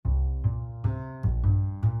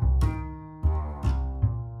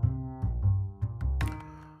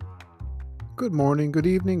Good morning, good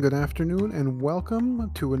evening, good afternoon, and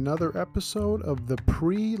welcome to another episode of the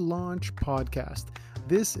Pre-Launch Podcast.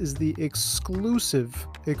 This is the exclusive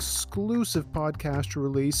podcast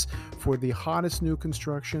release for the hottest new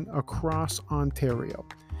construction across Ontario.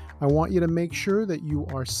 I want you to make sure that you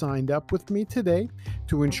are signed up with me today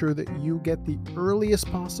to ensure that you get the earliest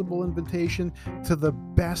possible invitation to the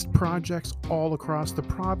best projects all across the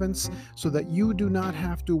province so that you do not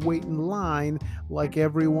have to wait in line like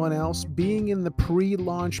everyone else. Being in the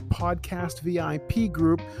pre-launch podcast VIP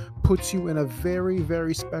group puts you in a very,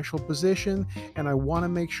 very special position, and I want to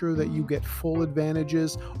make sure that you get full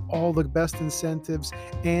advantages, all the best incentives,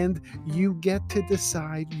 and you get to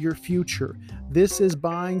decide your future. This is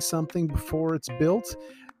buying something before it's built.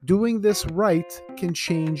 Doing this right can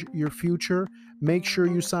change your future. Make sure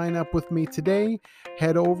you sign up with me today.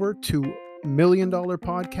 Head over to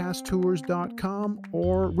milliondollarpodcasttours.com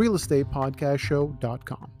or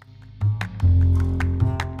realestatepodcastshow.com.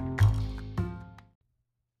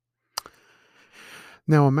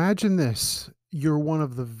 Now imagine this. You're one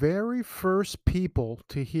of the very first people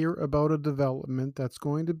to hear about a development that's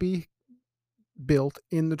going to be built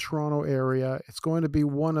in the Toronto area. It's going to be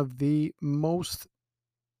one of the most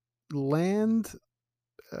land,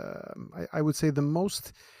 I would say the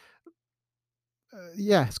most,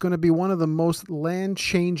 it's going to be one of the most land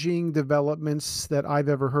changing developments that I've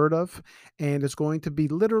ever heard of. And it's going to be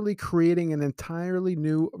literally creating an entirely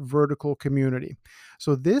new vertical community.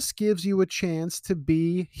 So this gives you a chance to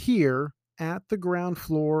be here at the ground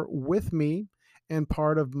floor with me and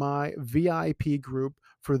part of my VIP group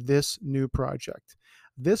for this new project.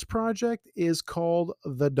 This project is called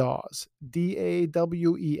the Daws,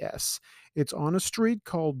 Daws. It's on a street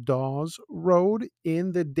called Daws Road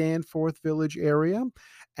in the Danforth Village area.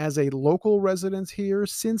 As a local resident here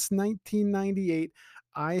since 1998,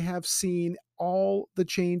 I have seen all the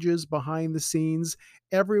changes behind the scenes.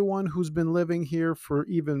 Everyone who's been living here for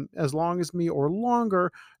even as long as me or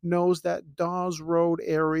longer knows that Daws Road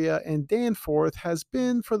area and Danforth has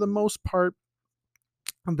been, for the most part,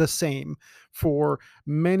 the same for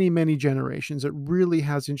many, many generations. It really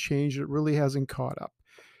hasn't changed. It really hasn't caught up.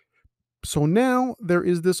 So now there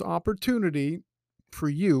is this opportunity for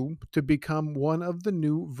you to become one of the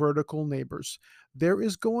new vertical neighbors. There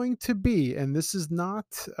is going to be, and this is not,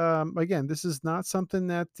 again, this is not something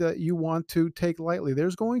that you want to take lightly.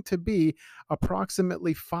 There's going to be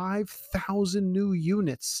approximately 5,000 new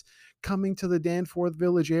units coming to the Danforth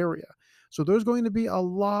Village area. So there's going to be a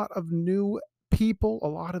lot of new people, a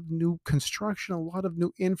lot of new construction, a lot of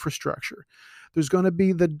new infrastructure. There's going to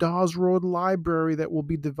be the Daws Road Library that will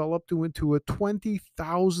be developed into a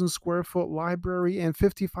 20,000 square foot library and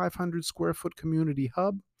 5,500 square foot community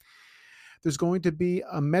hub. There's going to be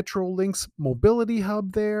a Metrolinx mobility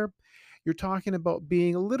hub there. You're talking about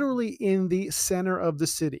being literally in the center of the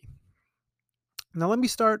city. Now, let me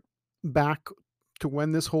start back to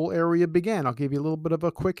when this whole area began. I'll give you a little bit of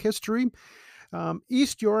a quick history.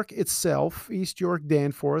 East York itself, East York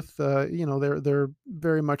Danforth, they're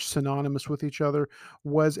very much synonymous with each other,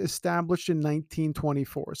 was established in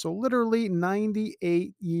 1924. So literally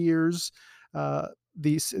 98 years. The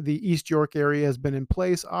East York area has been in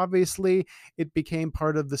place. Obviously, it became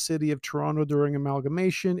part of the city of Toronto during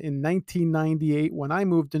amalgamation in 1998. When I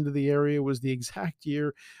moved into the area, was the exact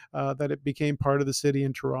year that it became part of the city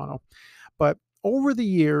in Toronto. But over the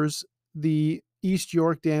years, the East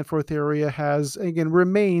York Danforth area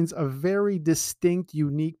remains a very distinct,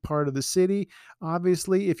 unique part of the city.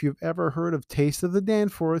 Obviously, if you've ever heard of Taste of the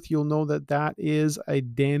Danforth, you'll know that that is a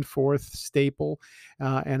Danforth staple.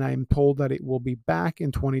 And I'm told that it will be back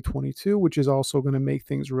in 2022, which is also going to make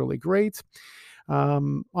things really great.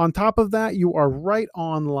 On top of that, you are right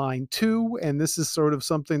on line 2, and this is sort of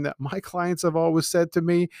something that my clients have always said to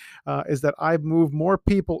me, is that I've moved more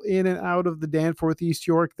people in and out of the Danforth East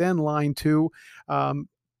York than line 2. To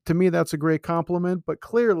me, that's a great compliment, but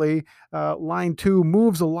clearly, line 2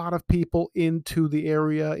 moves a lot of people into the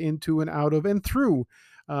area, into and out of and through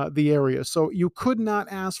the area. So you could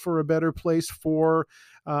not ask for a better place for,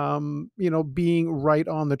 being right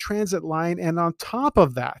on the transit line. And on top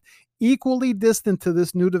of that, equally distant to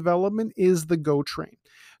this new development is the GO train.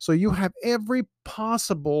 So you have every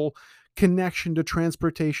possible connection to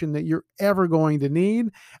transportation that you're ever going to need.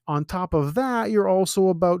 On top of that, you're also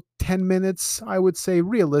about 10 minutes, I would say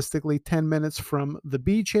realistically 10 minutes from the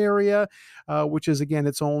beach area, which is again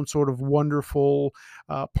its own sort of wonderful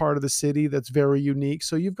part of the city that's very unique.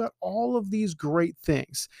 So you've got all of these great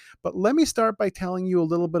things. But let me start by telling you a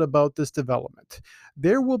little bit about this development.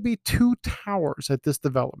 There will be two towers at this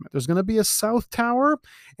development. There's going to be a south tower,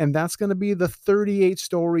 and that's going to be the 38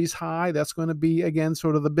 stories high. That's going to be again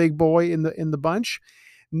sort of the big boy in the bunch.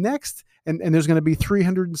 Next, and there's going to be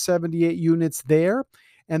 378 units there.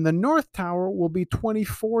 And the north tower will be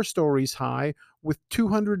 24 stories high with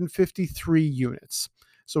 253 units.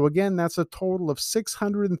 So again, that's a total of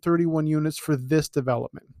 631 units for this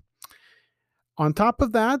development. On top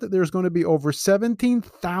of that, there's going to be over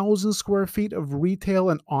 17,000 square feet of retail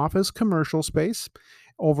and office commercial space,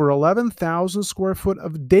 over 11,000 square foot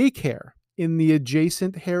of daycare in the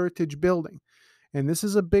adjacent heritage building. And this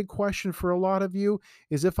is a big question for a lot of you,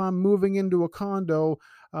 is if I'm moving into a condo,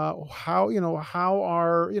 how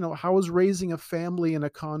is raising a family in a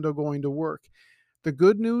condo going to work? The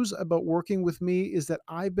good news about working with me is that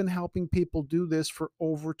I've been helping people do this for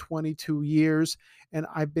over 22 years, and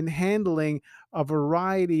I've been handling a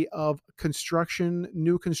variety of construction,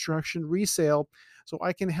 new construction, resale. So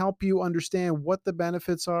I can help you understand what the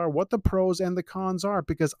benefits are, what the pros and the cons are,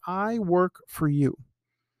 because I work for you.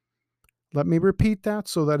 Let me repeat that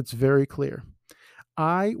so that it's very clear.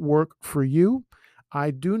 I work for you.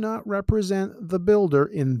 I do not represent the builder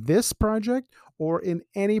in this project or in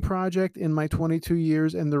any project in my 22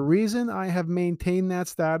 years. And the reason I have maintained that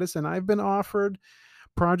status, and I've been offered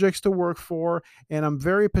projects to work for, and I'm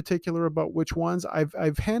very particular about which ones.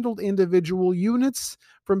 I've handled individual units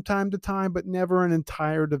from time to time, but never an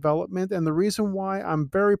entire development. And the reason why I'm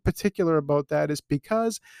very particular about that is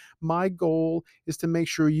because my goal is to make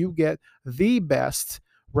sure you get the best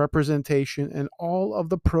representation and all of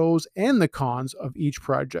the pros and the cons of each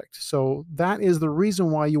project. So that is the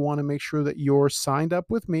reason why you want to make sure that you're signed up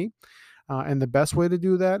with me. And the best way to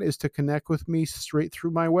do that is to connect with me straight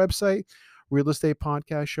through my website,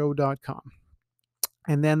 realestatepodcastshow.com.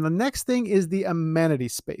 And then the next thing is the amenity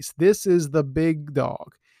space. This is the big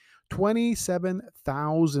dog.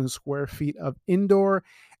 27,000 square feet of indoor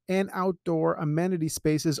and outdoor amenity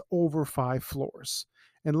spaces over 5 floors.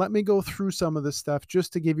 And let me go through some of this stuff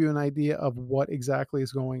just to give you an idea of what exactly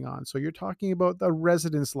is going on. So you're talking about the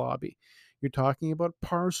residence lobby. You're talking about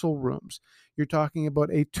parcel rooms. You're talking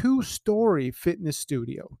about a 2-story fitness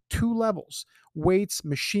studio, 2 levels, weights,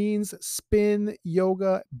 machines, spin,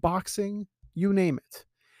 yoga, boxing, you name it.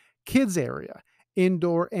 Kids area,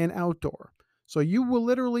 indoor and outdoor. So you will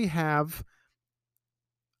literally have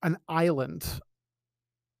an island.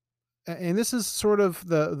 And this is sort of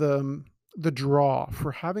the draw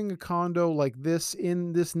for having a condo like this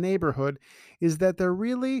in this neighborhood, is that there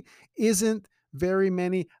really isn't very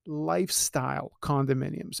many lifestyle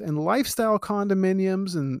condominiums. And lifestyle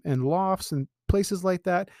condominiums and lofts and places like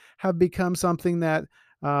that have become something that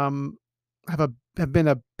have been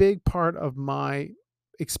a big part of my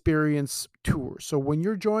experience tour. So when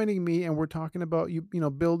you're joining me and we're talking about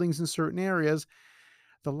buildings in certain areas,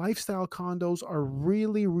 the lifestyle condos are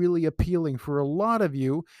really, really appealing for a lot of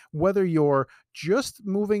you, whether you're just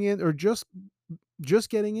moving in or just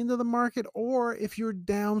getting into the market, or if you're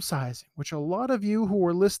downsizing, which a lot of you who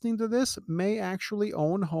are listening to this may actually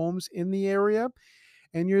own homes in the area,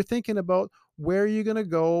 and you're thinking about where you're going to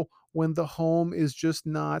go when the home is just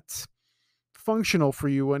not functional for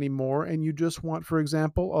you anymore, and you just want, for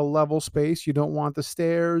example, a level space. You don't want the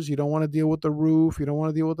stairs, you don't want to deal with the roof, you don't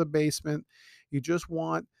want to deal with the basement. You just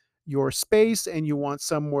want your space, and you want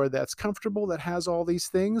somewhere that's comfortable, that has all these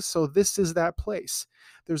things. So this is that place.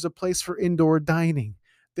 There's a place for indoor dining.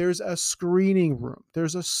 There's a screening room.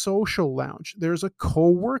 There's a social lounge. There's a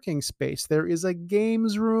co-working space. There is a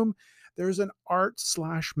games room. There's an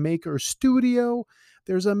art/maker studio.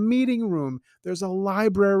 There's a meeting room. There's a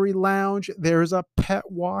library lounge. There's a pet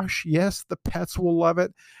wash. Yes, the pets will love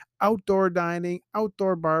it. Outdoor dining,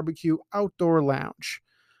 outdoor barbecue, outdoor lounge.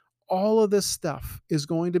 All of this stuff is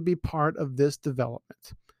going to be part of this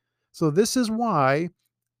development. So this is why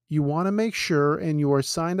you want to make sure and you are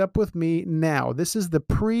signed up with me now. This is the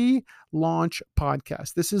pre-launch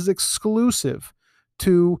podcast. This is exclusive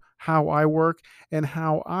to how I work and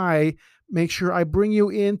how I make sure I bring you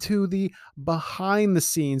into the behind the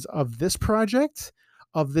scenes of this project,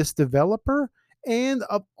 of this developer, and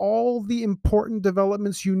of all the important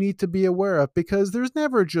developments you need to be aware of, because there's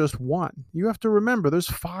never just one. You have to remember there's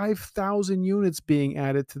 5,000 units being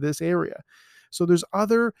added to this area. So there's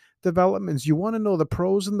other developments. You want to know the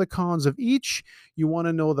pros and the cons of each. You want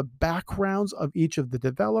to know the backgrounds of each of the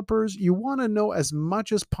developers. You want to know as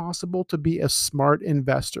much as possible to be a smart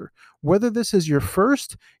investor. Whether this is your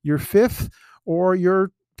first, your fifth, or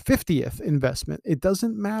your 50th investment, it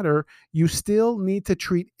doesn't matter. You still need to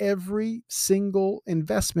treat every single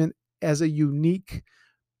investment as a unique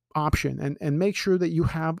option, and make sure that you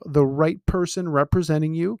have the right person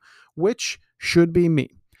representing you, which should be me.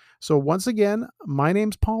 So, once again, my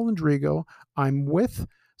name's Paul Andrigo. I'm with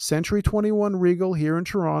Century 21 Regal here in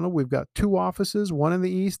Toronto. We've got two offices, one in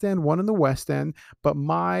the East End, one in the West End, but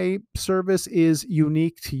my service is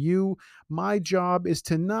unique to you. My job is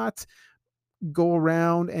to not go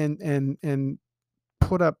around and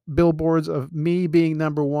put up billboards of me being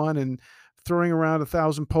number one and throwing around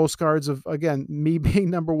 1,000 postcards of, again, me being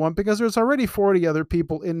number one, because there's already 40 other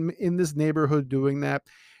people in this neighborhood doing that.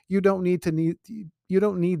 You don't need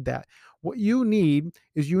that. What you need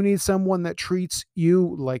is you need someone that treats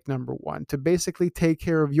you like number one, to basically take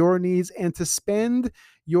care of your needs and to spend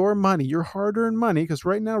your money, your hard-earned money, because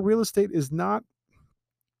right now real estate is not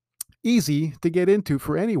easy to get into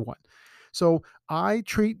for anyone. So I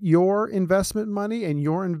treat your investment money and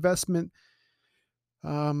your investment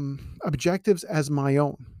objectives as my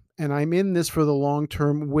own. And I'm in this for the long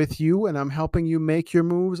term with you, and I'm helping you make your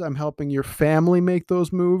moves. I'm helping your family make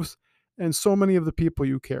those moves, and so many of the people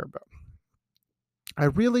you care about. I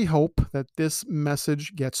really hope that this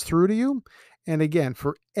message gets through to you. And again,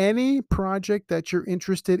 for any project that you're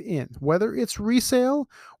interested in, whether it's resale,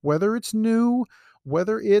 whether it's new,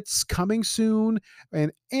 whether it's coming soon,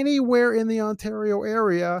 and anywhere in the Ontario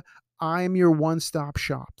area, I'm your one stop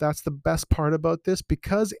shop. That's the best part about this,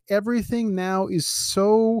 because everything now is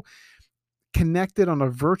so connected on a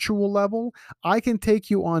virtual level. I can take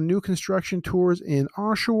you on new construction tours in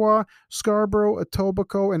Oshawa, Scarborough,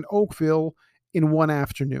 Etobicoke, and Oakville in one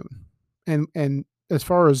afternoon. And as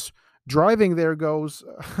far as driving there goes,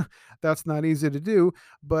 that's not easy to do,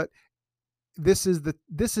 but this is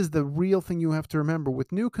the real thing you have to remember.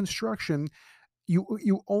 With new construction,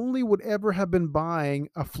 you only would ever have been buying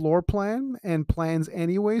a floor plan and plans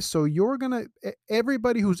anyway. So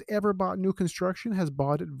everybody who's ever bought new construction has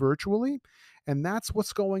bought it virtually, and that's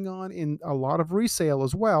what's going on in a lot of resale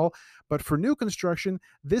as well. But for new construction,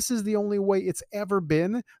 this is the only way it's ever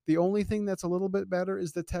been. The only thing that's a little bit better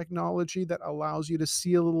is the technology that allows you to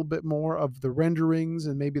see a little bit more of the renderings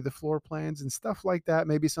and maybe the floor plans and stuff like that,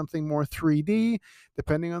 maybe something more 3D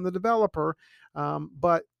depending on the developer.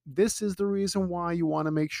 But this is the reason why you want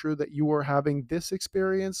to make sure that you are having this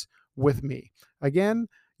experience with me. Again,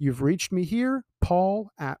 you've reached me here, Paul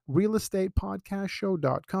at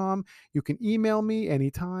realestatepodcastshow.com. You can email me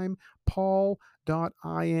anytime,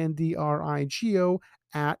 paul.indrigo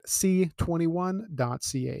at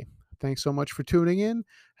c21.ca. Thanks so much for tuning in.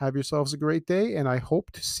 Have yourselves a great day, and I hope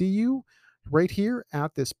to see you right here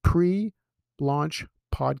at this pre-launch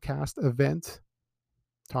podcast event.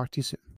 Talk to you soon.